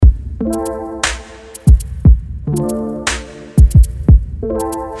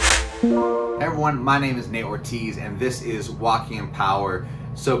everyone, my name is Nate Ortiz and this is Walking in Power.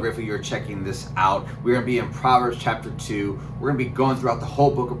 So grateful you're checking this out. We're going to be in Proverbs chapter 2. We're going to be going throughout the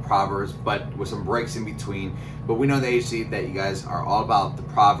whole book of Proverbs, but with some breaks in between. But we know the HC that you guys are all about the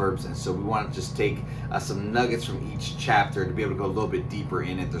Proverbs, and so we want to just take some nuggets from each chapter to be able to go a little bit deeper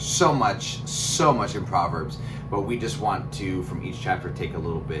in it. There's so much in Proverbs, but we just want to, from each chapter, take a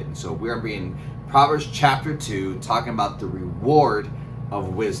little bit. And so we're going to be in Proverbs chapter 2, talking about the reward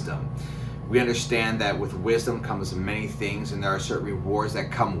of wisdom. We understand that with wisdom comes many things, and there are certain rewards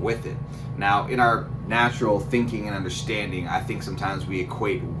that come with it. Now, in our natural thinking and understanding, I think sometimes we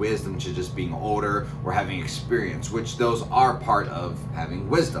equate wisdom to just being older or having experience, which those are part of having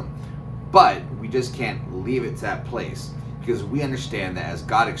wisdom. But we just can't leave it to that place, because we understand that as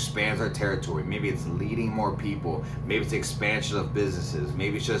God expands our territory, maybe it's leading more people, maybe it's expansion of businesses,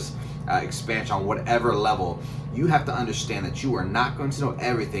 maybe it's just expansion on whatever level, you have to understand that you are not going to know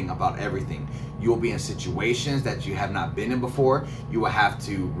everything about everything. You will be in situations that you have not been in before. You will have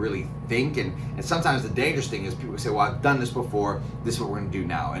to really think, and sometimes the dangerous thing is people say, well, I've done this before, this is what we're going to do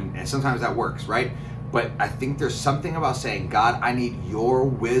now, and sometimes that works, right? But I think there's something about saying, God, I need your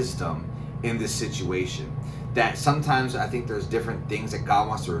wisdom in this situation. That sometimes I think there's different things that God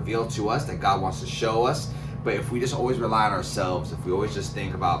wants to reveal to us, that God wants to show us. But if we just always rely on ourselves, if we always just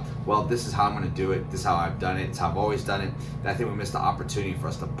think about, well, this is how I'm going to do it, this is how I've done it, it's how I've always done it, then I think we miss the opportunity for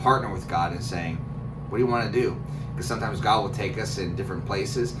us to partner with God in saying, what do you want to do? Because sometimes God will take us in different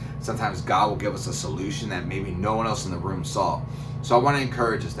places. Sometimes God will give us a solution that maybe no one else in the room saw. So I want to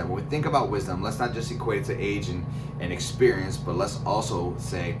encourage us that when we think about wisdom, let's not just equate it to age and experience, but let's also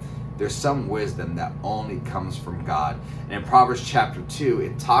say, there's some wisdom that only comes from God. And in Proverbs chapter 2,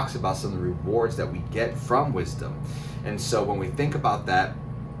 it talks about some of the rewards that we get from wisdom. And so when we think about that,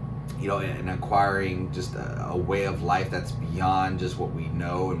 you know, and acquiring just a way of life that's beyond just what we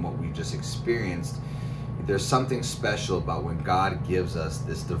know and what we've just experienced, there's something special about when God gives us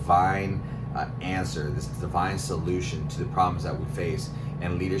this divine answer, this divine solution to the problems that we face.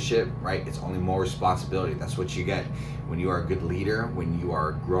 And leadership, right? It's only more responsibility. That's what you get. When you are a good leader, when you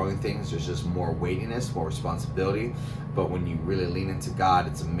are growing things, there's just more weightiness, more responsibility. But when you really lean into God,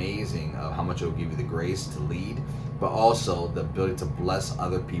 it's amazing how much it will give you the grace to lead, but also the ability to bless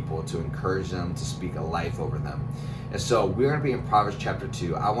other people, to encourage them, to speak a life over them. And so we're going to be in Proverbs chapter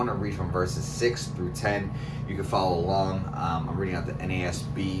 2. I want to read from verses 6 through 10. You can follow along. I'm reading out the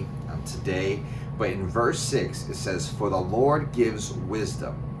NASB today. But in verse 6, it says, "For the Lord gives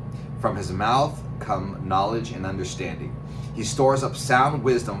wisdom. From his mouth come knowledge and understanding. He stores up sound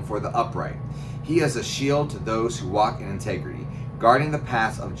wisdom for the upright. He is a shield to those who walk in integrity, guarding the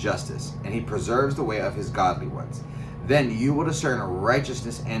paths of justice, and he preserves the way of his godly ones. Then you will discern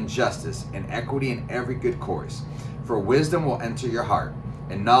righteousness and justice and equity in every good course. For wisdom will enter your heart,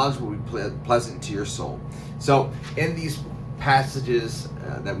 and knowledge will be pleasant to your soul." So in these passages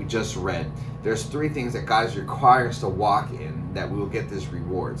that we just read, there's three things that God is requiring us to walk in that we will get these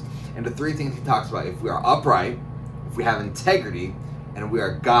rewards. And the three things he talks about: if we are upright, if we have integrity, and we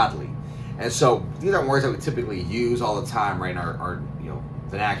are godly. And so these are words that we typically use all the time, right, in our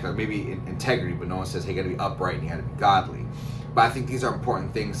vernacular. Maybe integrity, but no one says, hey, you got to be upright and you got to be godly. But I think these are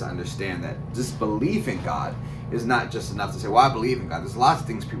important things to understand, that just belief in God is not just enough to say, well, I believe in God. There's lots of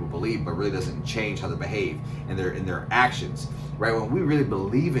things people believe, but really doesn't change how they behave in their actions, right? When we really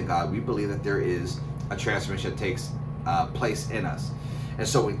believe in God, we believe that there is a transformation that takes place in us. And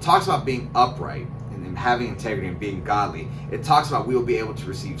so when it talks about being upright and having integrity and being godly, it talks about we will be able to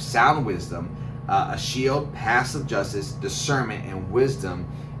receive sound wisdom, a shield, paths of justice, discernment, and wisdom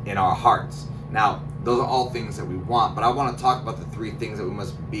in our hearts. Now, those are all things that we want, but I want to talk about the three things that we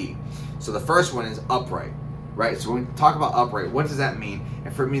must be. So the first one is upright, right? So when we talk about upright, what does that mean?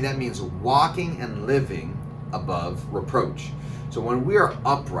 And for me, that means walking and living above reproach. So when we are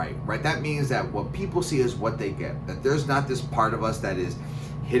upright, right, that means that what people see is what they get. That there's not this part of us that is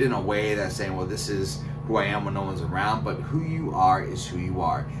hidden away that's saying, well, this is who I am when no one's around, but who you are is who you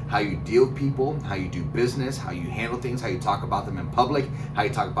are. How you deal with people, how you do business, how you handle things, how you talk about them in public, how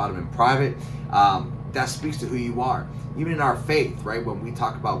you talk about them in private, that speaks to who you are. Even in our faith, right, when we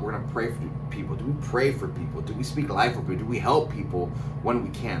talk about we're going to pray for people, do we pray for people? Do we speak life over people? Do we help people when we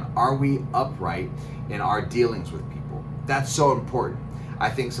can? Are we upright in our dealings with people? That's so important. I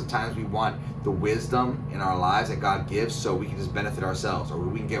think sometimes we want the wisdom in our lives that God gives so we can just benefit ourselves, or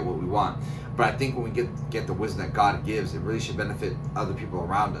we can get what we want. But I think when we get the wisdom that God gives, it really should benefit other people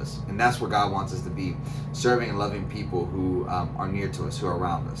around us. And that's where God wants us to be, serving and loving people who are near to us, who are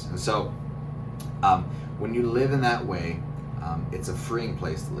around us. And so when you live in that way, it's a freeing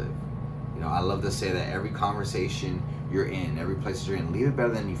place to live. You know, I love to say that every conversation you're in, every place you're in, leave it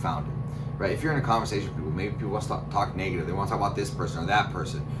better than you found it. right? If you're in a conversation with people, maybe people want to talk negative, they want to talk about this person or that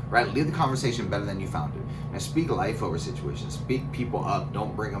person, right? Leave the conversation better than you found it. And speak life over situations. Speak people up.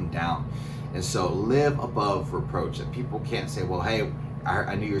 Don't bring them down. And so live above reproach. That people can't say, well, hey,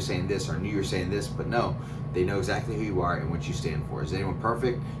 I knew you were saying this, or I knew you were saying this, but no, they know exactly who you are and what you stand for. Is anyone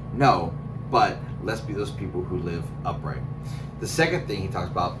perfect? No, but let's be those people who live upright. The second thing he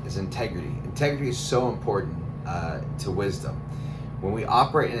talks about is integrity. Integrity is so important to wisdom. When we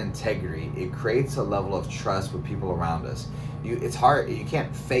operate in integrity, it creates a level of trust with people around us. It's hard, you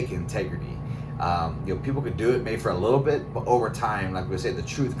can't fake integrity. People could do it maybe for a little bit, but over time, like we say, the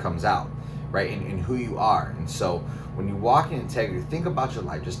truth comes out, right, in who you are. And so when you walk in integrity, think about your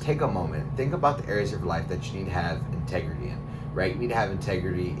life. Just take a moment. Think about the areas of your life that you need to have integrity in, right? You need to have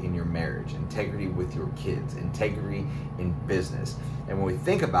integrity in your marriage, integrity with your kids, integrity in business. And when we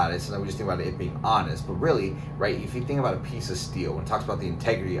think about it, sometimes we just think about it being honest, but really, right, if you think about a piece of steel, when it talks about the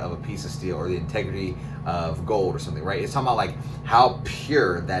integrity of a piece of steel or the integrity of gold or something, right, it's talking about like how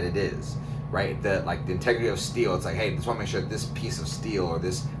pure that it is. Right, the integrity of steel. It's like, hey, just want to make sure that this piece of steel or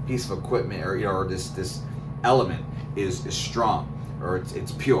this piece of equipment or this element is strong or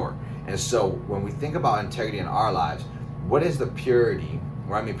it's pure. And so when we think about integrity in our lives, what is the purity?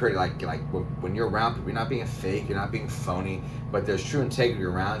 Well, I mean purity, like when you're around people, you're not being fake, you're not being phony, but there's true integrity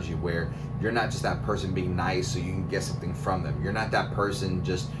around you where you're not just that person being nice so you can get something from them. You're not that person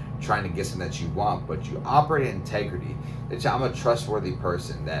just trying to get something that you want, but you operate in integrity. I'm a trustworthy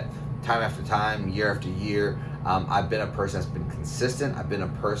person that time after time, year after year, I've been a person that's been consistent. I've been a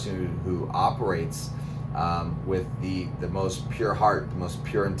person who operates with the most pure heart, the most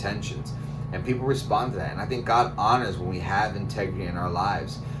pure intentions. And people respond to that. And I think God honors when we have integrity in our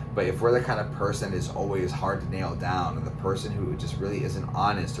lives. But if we're the kind of person that is always hard to nail down, and the person who just really isn't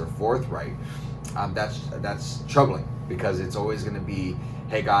honest or forthright, that's troubling, because it's always going to be,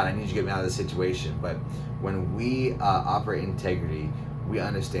 hey God, I need you to get me out of this situation. But when we operate in integrity, we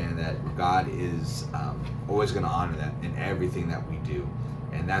understand that God is always going to honor that in everything that we do,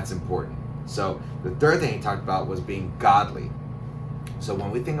 and that's important. So the third thing he talked about was being godly. So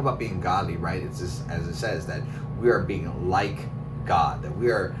when we think about being godly, right, it's just, as it says, that we are being like God, that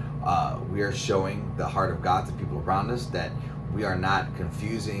we are showing the heart of God to people around us, that we are not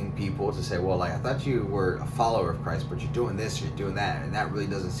confusing people to say, well, like, I thought you were a follower of Christ, but you're doing this, you're doing that, and that really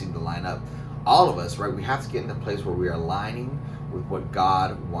doesn't seem to line up. All of us, right, we have to get in a place where we are aligning with what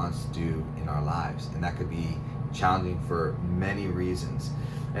God wants to do in our lives, and that could be challenging for many reasons.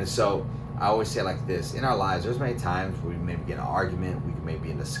 And so I always say it like this: in our lives, there's many times we maybe get in an argument, we may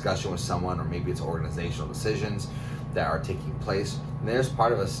be in discussion with someone, or maybe it's organizational decisions that are taking place, and there's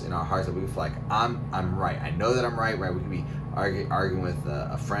part of us in our hearts that we feel like, I'm right, I know that I'm right. We could be arguing with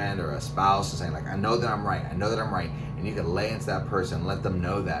a friend or a spouse and saying, like, I know that I'm right, and you can lay into that person, let them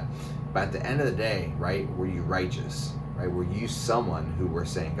know that. But at the end of the day, right, were you righteous? Right? Were you someone who were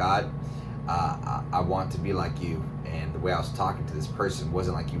saying, God, I want to be like you, and the way I was talking to this person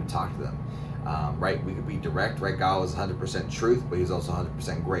wasn't like you would talk to them. Right? We could be direct, right? God was 100% truth, but he was also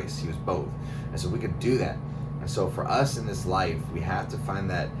 100% grace. He was both. And so we could do that. And so for us in this life, we have to find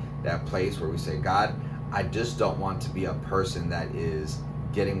that place where we say, God, I just don't want to be a person that is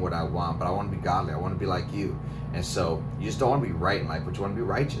getting what I want, but I want to be godly. I want to be like you. And so you just don't want to be right in life, but you want to be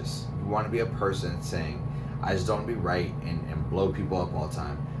righteous. You want to be a person saying, I just don't want to be right and blow people up all the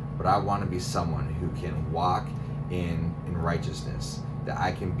time, but I want to be someone who can walk in righteousness, that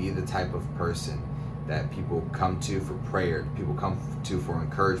I can be the type of person that people come to for prayer, people come to for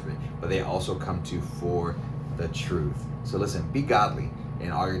encouragement, but they also come to for the truth. So listen, be godly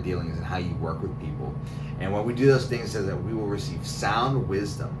in all your dealings and how you work with people. And when we do those things, it says that we will receive sound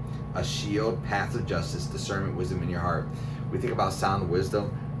wisdom, a shield, path of justice, discernment, wisdom in your heart. We think about sound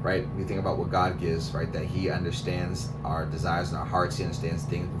wisdom, right? We think about what God gives, right? That he understands our desires and our hearts. He understands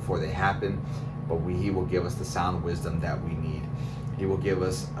things before they happen, but he will give us the sound wisdom that we need. He will give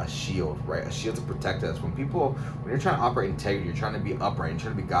us a shield, right? A shield to protect us. When you're trying to operate integrity, you're trying to be upright, you're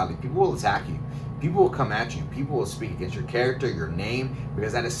trying to be godly, people will attack you. People will come at you. People will speak against your character, your name,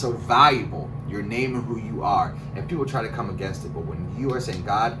 because that is so valuable, your name and who you are. And people try to come against it. But when you are saying,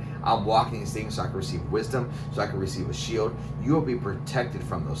 God, I'm walking these things so I can receive wisdom, so I can receive a shield, you will be protected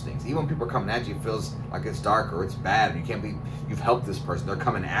from those things. Even when people are coming at you, it feels like it's dark or it's bad, and you can't believe you've helped this person. They're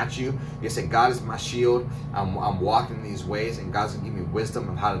coming at you. You say, God is my shield. I'm walking these ways, and God's going to give me wisdom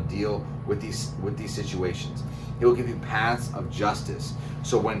of how to deal with these situations. He will give you paths of justice.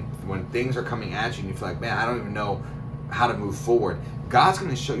 So when things are coming at you and you feel like, man, I don't even know how to move forward. God's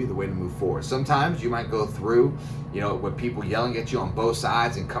going to show you the way to move forward. Sometimes you might go through, with people yelling at you on both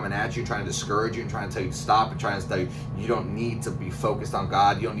sides and coming at you, trying to discourage you and trying to tell you to stop and trying to tell you you don't need to be focused on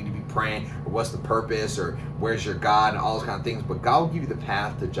God. You don't need to be praying, or what's the purpose, or where's your God, and all those kind of things. But God will give you the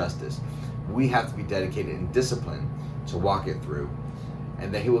path to justice. We have to be dedicated and disciplined to walk it through.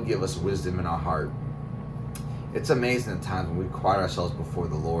 And then He will give us wisdom in our heart. It's amazing at times when we quiet ourselves before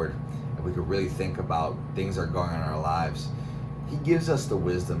the Lord and we could really think about things that are going on in our lives. He gives us the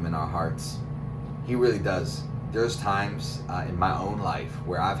wisdom in our hearts. He really does. There's times in my own life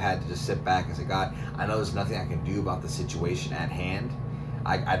where I've had to just sit back and say, God, I know there's nothing I can do about the situation at hand.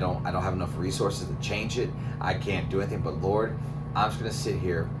 I don't have enough resources to change it. I can't do anything, but Lord, I'm just going to sit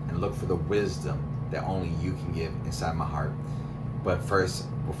here and look for the wisdom that only you can give inside my heart. But first,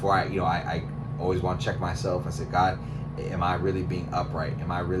 before I always want to check myself. I said, God, am I really being upright?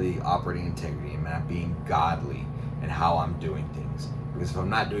 Am I really operating in integrity? Am I being godly in how I'm doing things? Because if I'm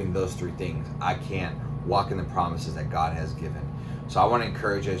not doing those three things, I can't walk in the promises that God has given. So I want to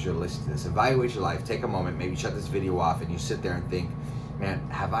encourage you as you're listening to this, evaluate your life, take a moment, maybe shut this video off and you sit there and think, man,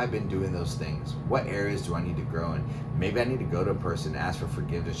 have I been doing those things? What areas do I need to grow in? Maybe I need to go to a person and ask for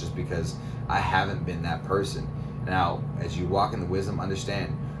forgiveness just because I haven't been that person. Now, as you walk in the wisdom,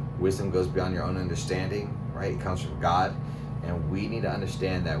 understand, wisdom goes beyond your own understanding, right? It comes from God. And we need to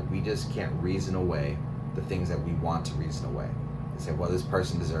understand that we just can't reason away the things that we want to reason away. And say, well, this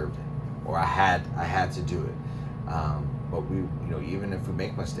person deserved it, or I had to do it. But we, even if we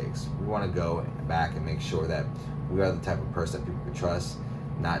make mistakes, we want to go back and make sure that we are the type of person that people can trust,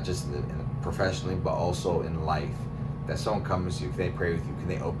 not just professionally, but also in life. That someone comes to you, can they pray with you? Can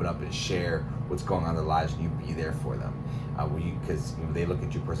they open up and share what's going on in their lives, and you be there for them? Because they look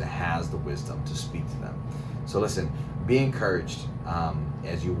at you, person has the wisdom to speak to them. So listen, be encouraged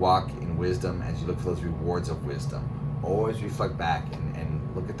as you walk in wisdom, as you look for those rewards of wisdom. Always reflect back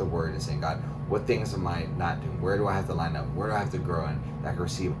and look at the Word and say, God, what things am I not doing? Where do I have to line up? Where do I have to grow in? That I can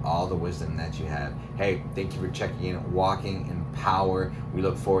receive all the wisdom that you have. Hey, thank you for checking in, walking in power. We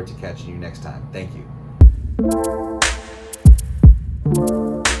look forward to catching you next time. Thank you.